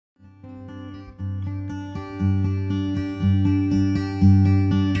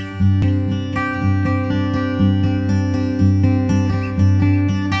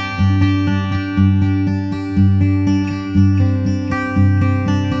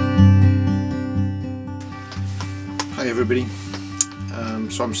Hi everybody,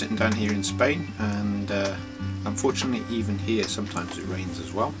 so I'm sitting down here in Spain, and unfortunately even here sometimes it rains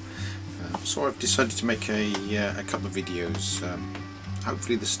as well, so I've decided to make a couple of videos,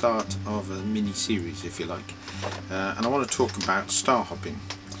 hopefully the start of a mini series if you like, and I want to talk about star hopping.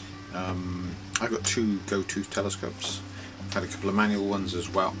 I've got two go-to telescopes. I've had a couple of manual ones as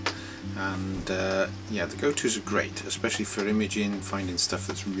well, and yeah, the go-tos are great, especially for imaging, finding stuff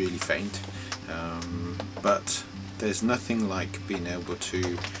that's really faint, but there's nothing like being able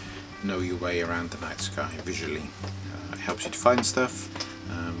to know your way around the night sky visually. It helps you to find stuff,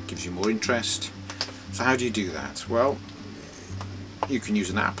 gives you more interest. So how do you do that? Well, you can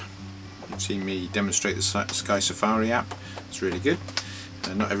use an app. You've seen me demonstrate the Sky Safari app. It's really good.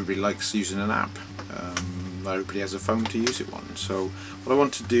 Not everybody likes using an app. Not everybody has a phone to use it on. So what I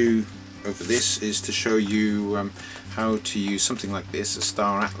want to do over this is to show you how to use something like this, a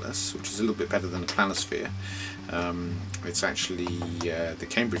star atlas, which is a little bit better than a planisphere. It's actually the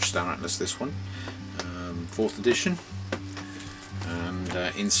Cambridge Star Atlas, this one, 4th edition,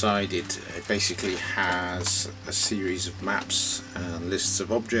 and inside it basically has a series of maps and lists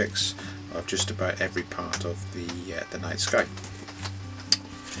of objects of just about every part of the night sky.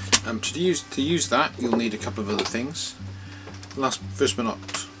 To use that, you'll need a couple of other things. First but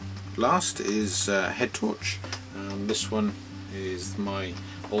not last is a head torch. This one is my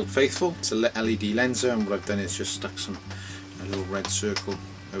Old Faithful. It's a LED lenser, and what I've done is just stuck a little red circle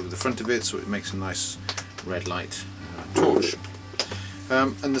over the front of it, so it makes a nice red light torch.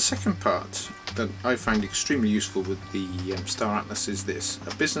 And the second part that I find extremely useful with the Star Atlas is this,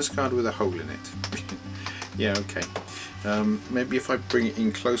 a business card with a hole in it. Yeah, okay. Maybe if I bring it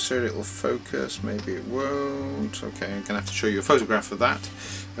in closer it'll focus, maybe it won't. Okay, I'm going to have to show you a photograph of that.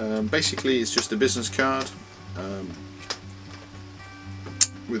 Basically it's just a business card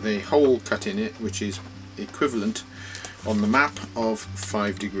with a hole cut in it, which is equivalent on the map of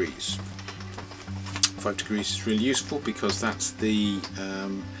 5 degrees. 5 degrees is really useful because that's the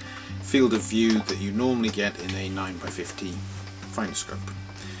field of view that you normally get in a 9x50 finderscope.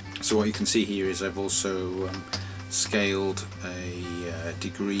 So what you can see here is I've also scaled a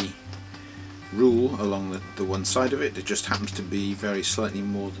degree rule along the one side of it. It just happens to be very slightly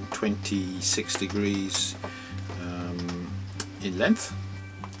more than 26 degrees in length.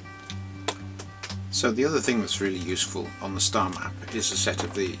 So the other thing that's really useful on the star map is a set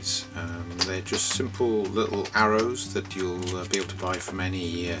of these. They're just simple little arrows that you'll be able to buy from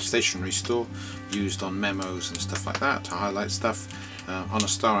any stationery store, used on memos and stuff like that to highlight stuff. On a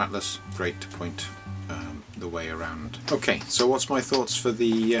star atlas, great to point the way around. Okay, so what's my thoughts for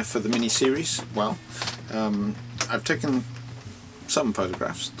the mini series? Well, I've taken some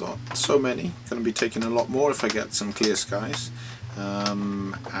photographs, not so many. Going to be taking a lot more if I get some clear skies.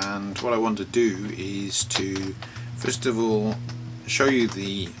 And what I want to do is to first of all show you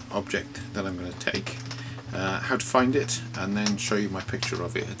the object that I'm going to take, how to find it, and then show you my picture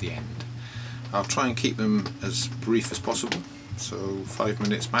of it at the end. I'll try and keep them as brief as possible, so 5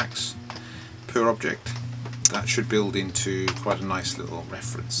 minutes max per object. That should build into quite a nice little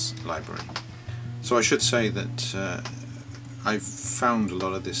reference library. So I should say that I've found a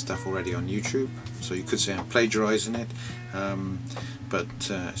lot of this stuff already on YouTube, so you could say I'm plagiarizing it, but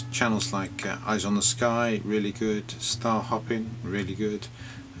channels like Eyes on the Sky, really good, Star Hopping, really good.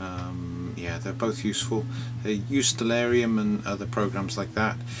 Yeah, they're both useful. They use Stellarium and other programs like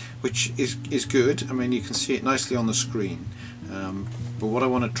that, which is good. I mean, you can see it nicely on the screen, but what I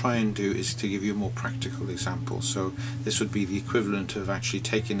want to try and do is to give you a more practical example. So this would be the equivalent of actually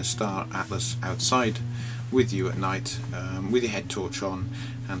taking a star atlas outside with you at night, with your head torch on,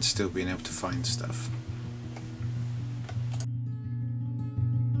 and still being able to find stuff.